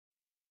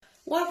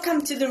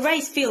Welcome to the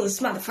race fields,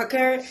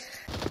 motherfucker.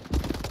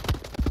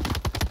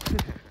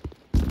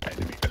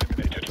 Enemy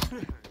eliminated.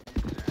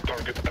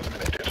 Target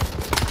eliminated.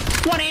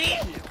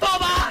 180! Full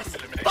box!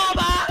 Full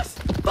box!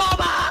 Full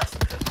box!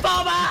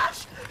 Full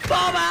box!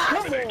 Full box!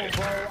 Come on,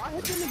 bro. I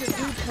hit them with the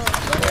dude truck.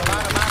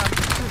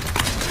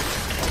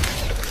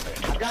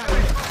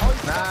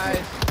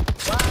 Nice.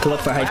 Pull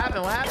up for What high.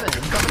 happened? What happened?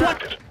 I'm coming up.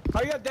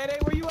 Hurry up, Daddy.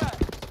 Where you at?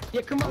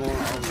 Yeah, come on. Yo, right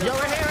here,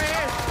 right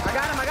here. I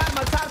got him.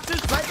 On top two.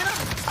 Snipe him.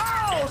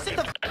 Oh, sit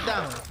the f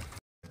down.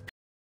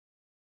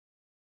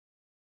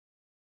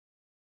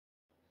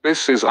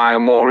 This is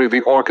Mori,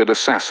 the orchid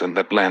assassin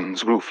that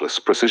blends ruthless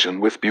precision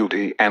with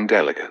beauty and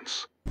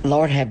elegance.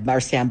 Lord have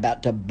mercy, I'm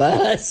about to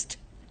bust.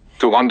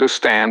 To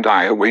understand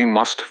Aya, we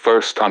must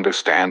first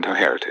understand her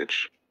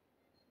heritage.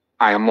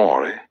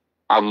 Mori,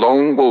 a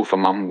lone wolf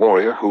among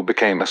warrior who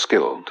became a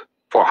skilled,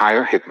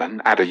 for-hire hitman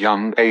at a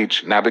young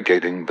age,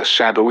 navigating the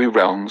shadowy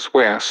realms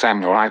where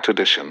samurai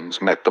traditions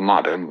met the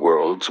modern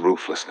world's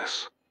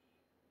ruthlessness.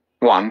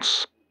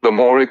 Once, the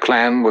Mori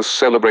clan was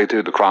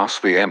celebrated across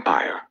the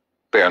empire,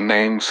 their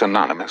name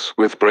synonymous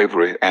with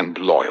bravery and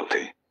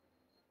loyalty.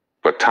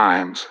 But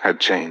times had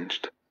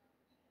changed.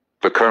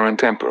 The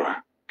current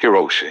emperor,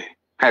 Hiroshi,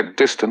 had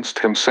distanced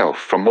himself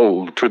from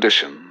old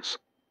traditions,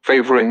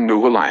 favoring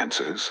new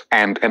alliances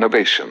and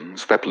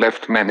innovations that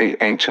left many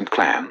ancient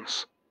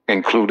clans,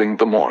 including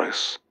the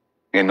Moris,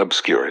 in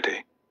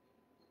obscurity.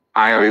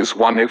 Aya is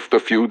one of the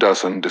few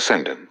dozen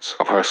descendants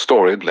of her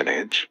storied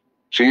lineage.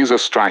 She's a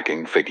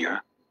striking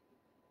figure.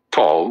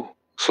 Tall,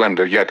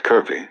 slender yet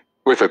curvy,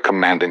 with a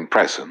commanding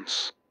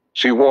presence.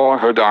 She wore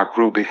her dark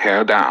ruby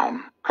hair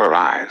down, her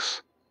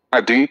eyes,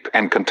 a deep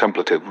and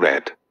contemplative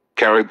red,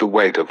 carried the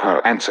weight of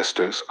her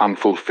ancestors'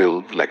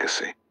 unfulfilled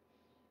legacy.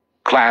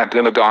 Clad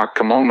in a dark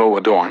kimono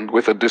adorned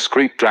with a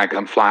discreet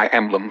dragonfly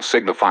emblem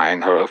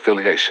signifying her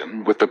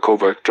affiliation with the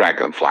covert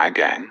dragonfly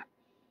gang.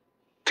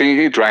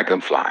 T.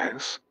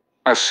 Dragonflies,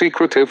 a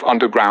secretive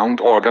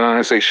underground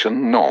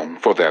organization known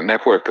for their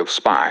network of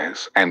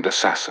spies and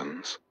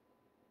assassins.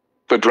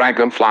 The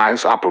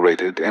Dragonflies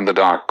operated in the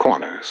dark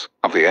corners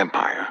of the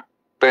empire,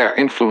 their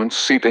influence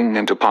seeping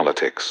into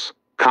politics,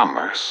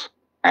 commerce,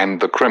 and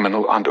the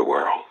criminal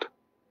underworld.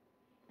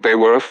 They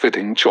were a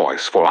fitting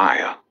choice for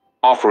Aya,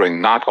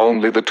 offering not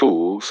only the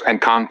tools and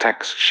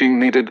contacts she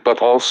needed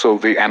but also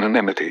the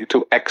anonymity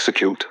to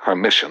execute her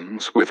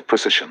missions with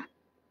precision.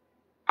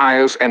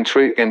 Aya's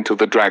entry into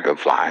the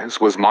Dragonflies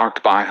was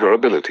marked by her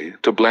ability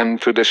to blend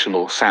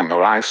traditional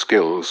samurai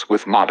skills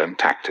with modern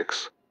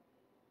tactics.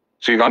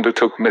 She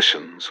undertook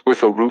missions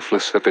with a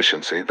ruthless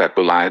efficiency that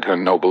belied her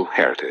noble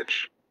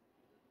heritage.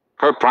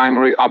 Her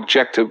primary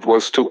objective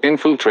was to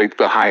infiltrate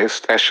the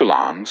highest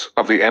echelons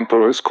of the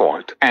Emperor's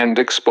court and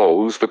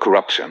expose the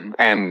corruption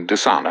and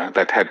dishonor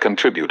that had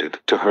contributed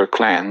to her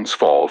clan's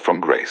fall from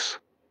grace.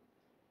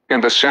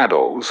 In the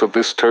shadows of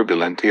this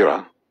turbulent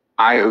era,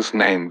 Aya's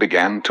name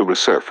began to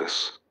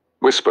resurface,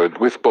 whispered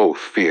with both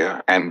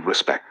fear and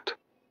respect.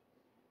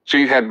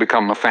 She had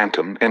become a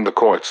phantom in the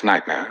court's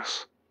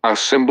nightmares, a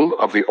symbol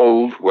of the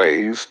old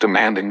ways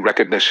demanding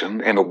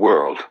recognition in a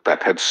world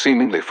that had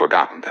seemingly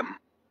forgotten them.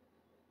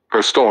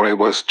 Her story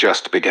was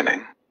just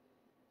beginning.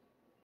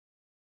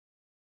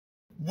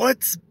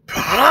 What's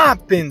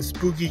poppin',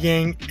 Spooky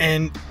Gang,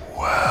 and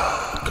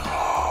Welcome.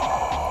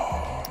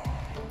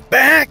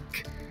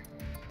 back,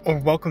 or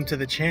welcome to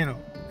the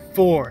channel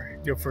for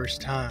your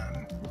first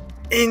time.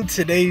 In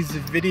today's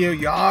video,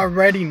 you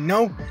already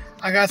know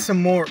I got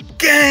some more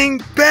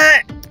gang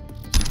back.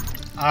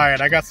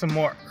 Alright, I got some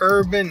more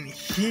Urban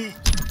Heat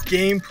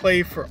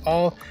gameplay for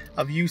all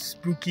of you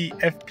spooky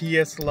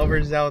FPS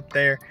lovers out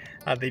there.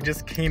 They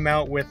just came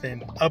out with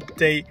an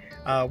update.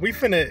 We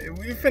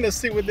finna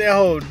see what that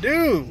whole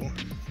do.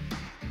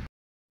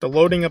 The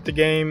loading up the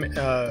game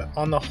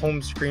on the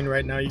home screen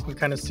right now, you can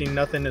kind of see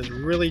nothing has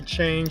really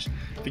changed.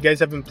 If you guys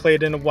haven't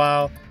played in a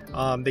while,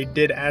 they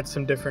did add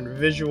some different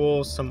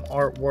visuals, some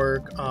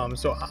artwork.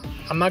 So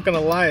I'm not gonna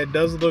lie, it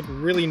does look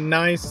really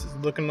nice. It's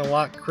looking a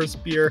lot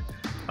crispier.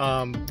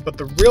 But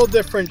the real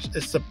difference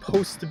is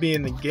supposed to be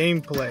in the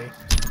gameplay.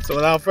 So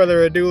without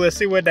further ado, let's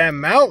see what that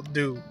mount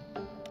do.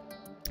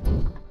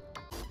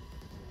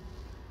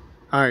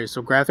 Alright,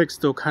 so graphics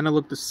still kind of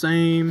look the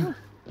same.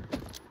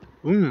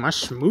 Ooh, my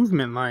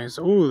movement nice.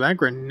 Oh, that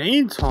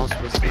grenade toss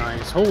was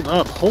nice. Hold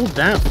up, hold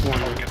that for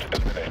me.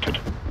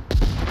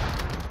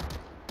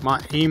 My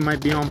aim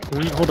might be on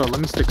point. Hold up, let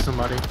me stick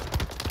somebody.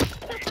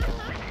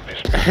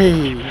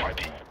 Hey.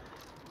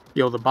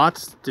 Yo, the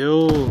bots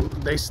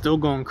they still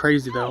going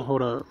crazy though.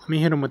 Hold up, let me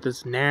hit them with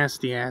this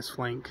nasty ass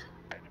flank.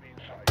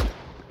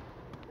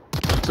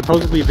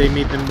 Supposedly they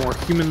made them more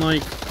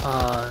human-like,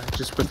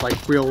 just with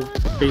like real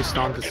based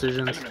on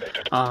decisions.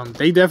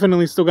 They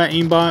definitely still got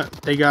aimbot,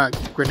 they got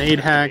grenade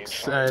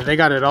hacks, they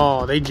got it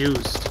all, they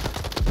juiced.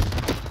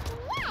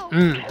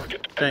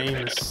 That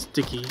aim is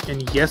sticky.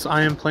 And yes,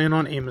 I am playing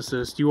on aim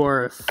assist. You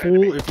are a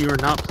fool if you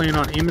are not playing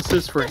on aim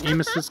assist for an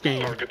aim assist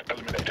game.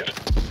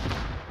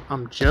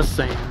 I'm just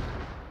saying.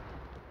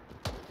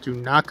 Do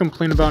not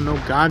complain about no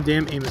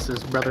goddamn aim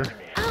assist, brother.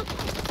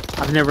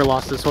 I've never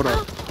lost this. Hold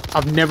up.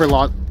 I've never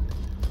lost.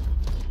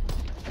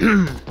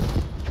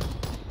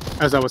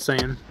 As I was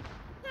saying,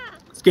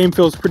 this game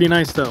feels pretty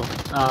nice though.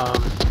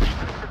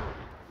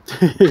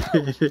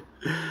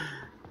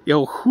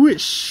 Yo, who is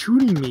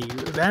shooting me?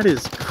 That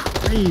is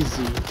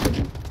crazy.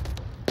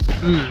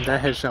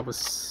 That headshot was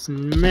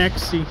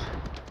smexy.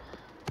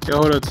 Yo,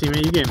 hold up,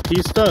 teammate. You getting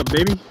pieced up,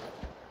 baby.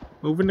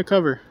 Move into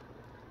cover.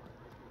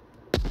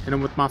 Hit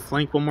him with my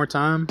flank one more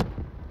time.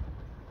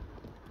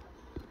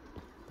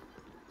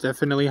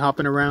 Definitely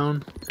hopping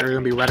around. They're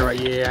gonna be right around.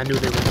 Yeah, I knew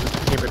they were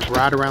camping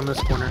right around this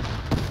corner.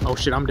 Oh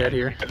shit, I'm dead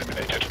here.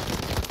 Eliminated.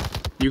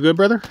 You good,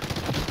 brother?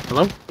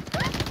 Hello?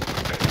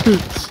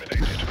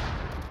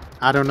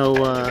 I don't know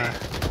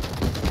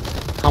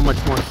how much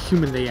more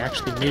human they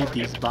actually made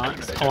these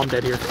bots. Oh, I'm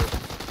dead here.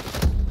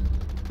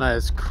 That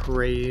is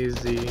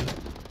crazy.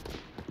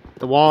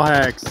 The wall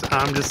hacks.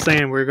 I'm just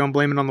saying, we're gonna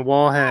blame it on the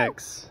wall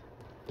hacks.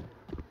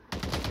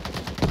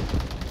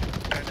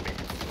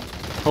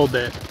 Hold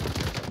that.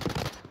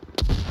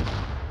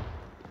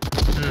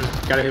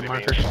 Gotta hit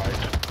marker.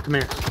 Come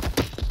here.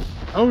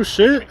 Oh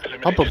shit!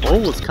 Papa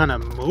Bowl was kind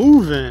of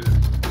moving.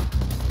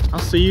 I'll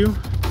see you.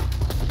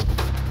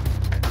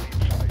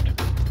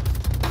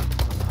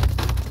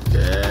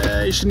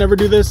 Yeah, you should never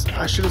do this.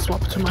 I should have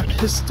swapped to my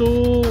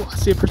pistol. I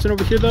see a person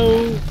over here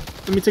though.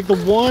 Let me take the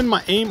one.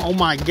 My aim. Oh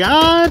my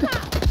god!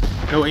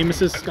 No aim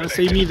assist is gonna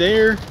save me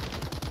there.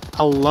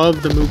 I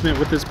love the movement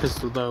with this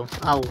pistol though.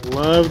 I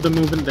love the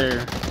movement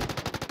there.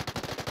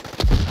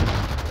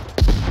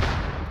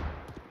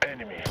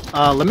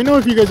 Let me know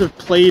if you guys have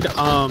played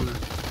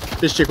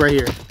this chick right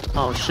here.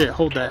 Oh shit,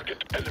 hold that.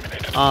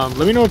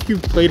 Let me know if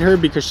you've played her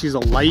because she's a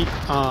light.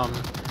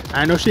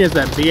 I know she has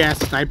that big ass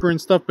sniper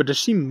and stuff, but does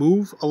she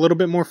move a little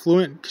bit more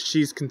fluent? 'Cause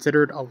she's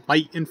considered a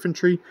light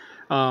infantry.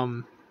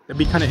 That'd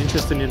be kind of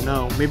interesting to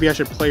know. Maybe I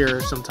should play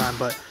her sometime,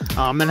 but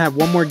I'm gonna have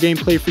one more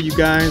gameplay for you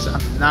guys.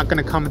 I'm not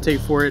gonna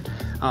commentate for it.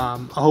 I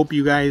hope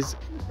you guys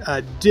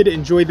did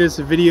enjoy this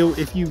video.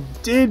 If you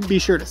did, be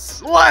sure to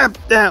slap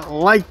that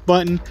like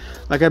button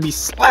like I be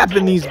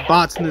slapping these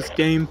bots in this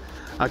game.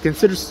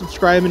 Consider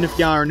subscribing if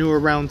y'all are new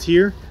around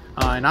here,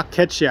 and I'll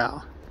catch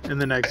y'all in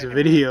the next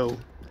video.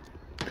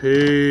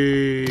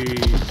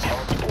 Peace.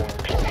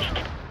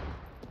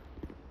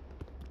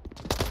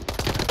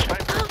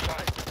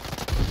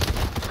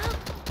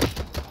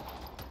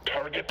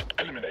 Target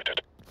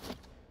eliminated.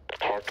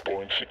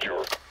 Hardpoint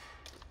secure.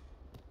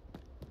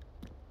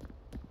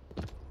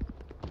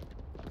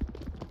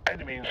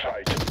 Enemy in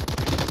sight.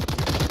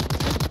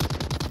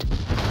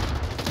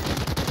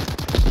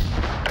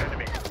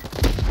 Enemy.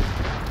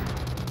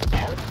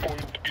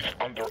 Hardpoint is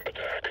under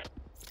attack.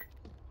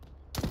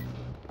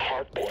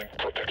 Hardpoint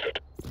protected.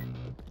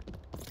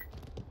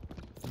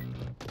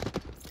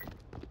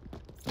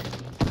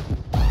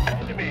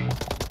 Enemy.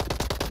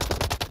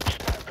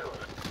 Sniper.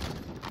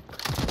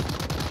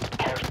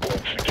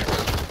 Hardpoint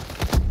secured.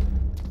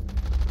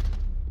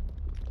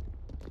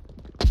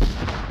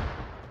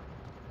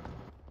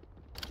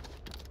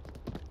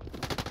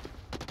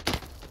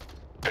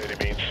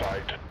 Enemy in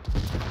sight.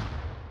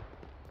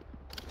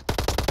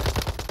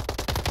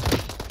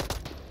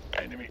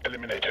 Enemy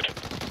eliminated.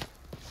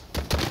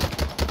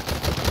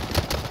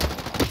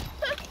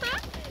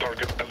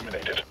 Target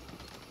eliminated.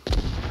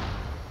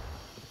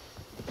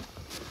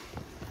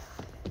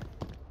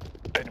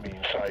 Enemy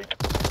in sight.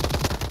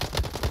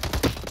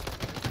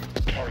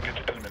 Target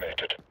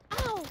eliminated.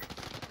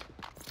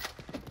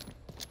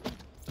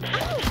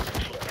 5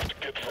 seconds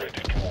left. Get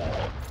ready to war.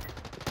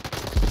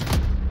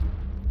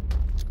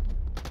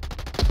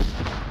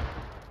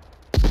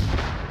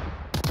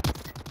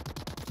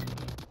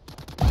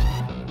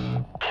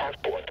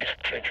 Hardpoint is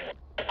changing.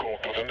 Go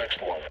to the next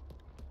one.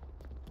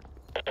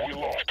 We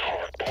lost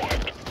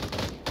hardpoint.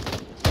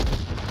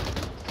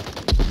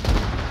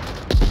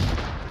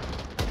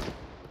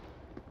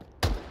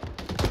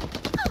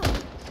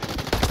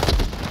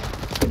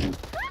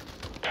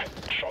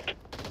 Shot.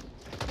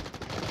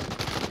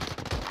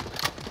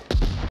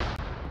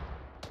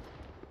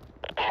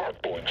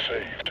 Hardpoint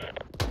saved.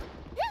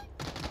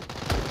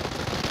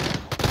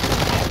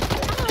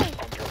 Hardpoint is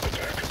under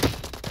attack.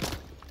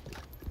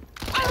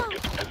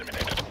 Target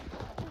eliminated.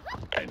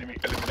 Enemy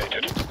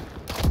eliminated.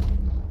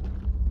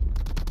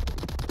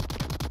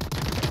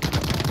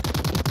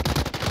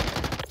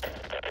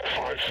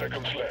 5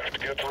 seconds left.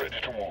 Get ready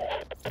to move.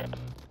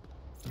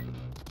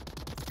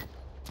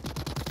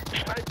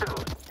 Sniper.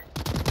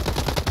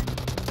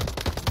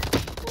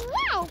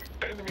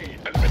 Enemy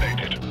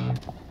eliminated.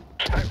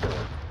 Sniper.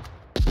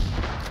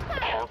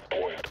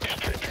 Hardpoint is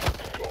changing.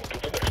 Go to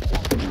the next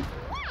one.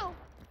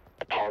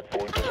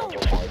 Hardpoint is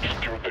under fire.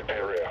 Secure the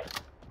area.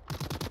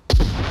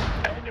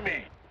 Enemy.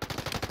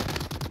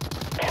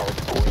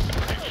 Hardpoint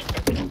is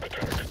under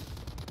attack.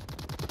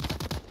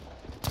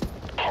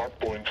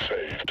 Hardpoint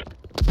saved.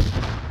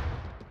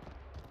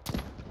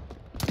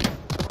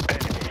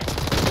 Enemy.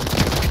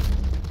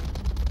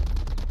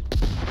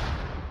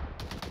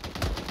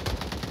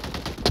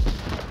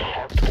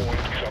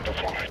 Hardpoint is under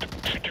fire.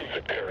 Secure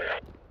the area.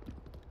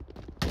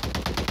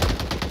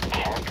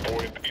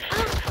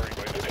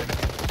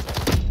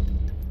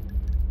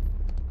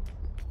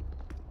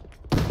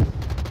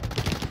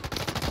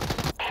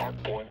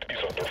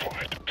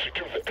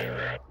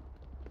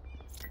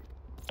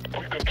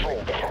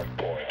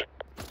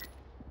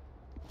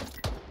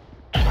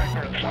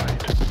 We're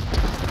inside.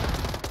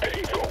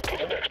 Hey, go to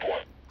the next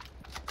one.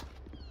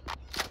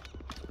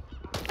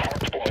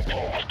 Hardpoint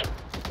lost.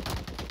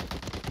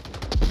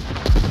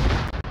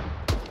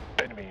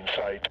 Enemy in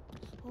sight.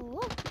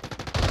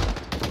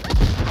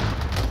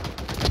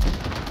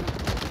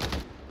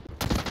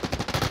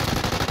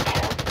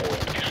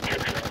 Hardpoint is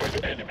captured by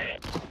the enemy.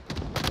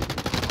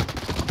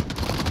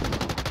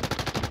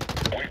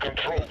 We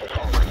control the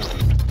hardpoint.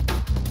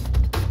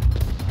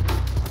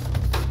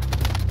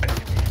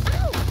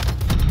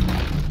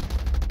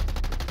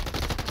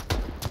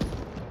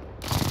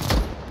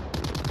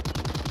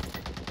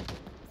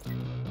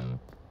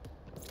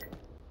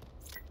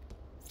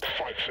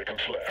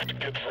 Seconds left.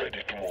 Get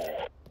ready to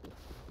move.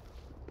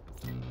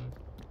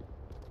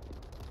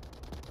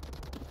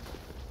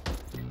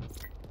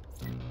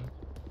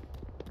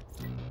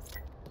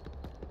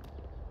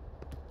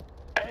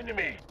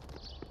 Enemy!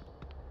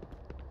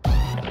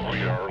 We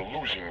are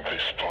losing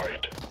this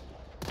fight.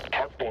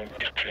 Hardpoint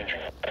is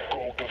changing.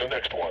 Go to the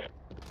next one.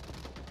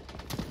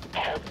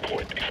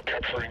 Hardpoint is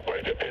capturing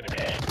by the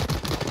enemy.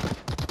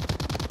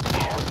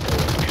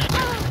 Hardpoint is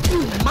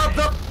capturing. You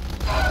mother...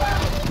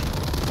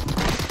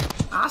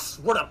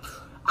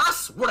 I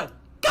swear to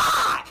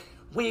God,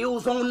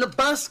 wheels on the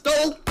bus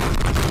go.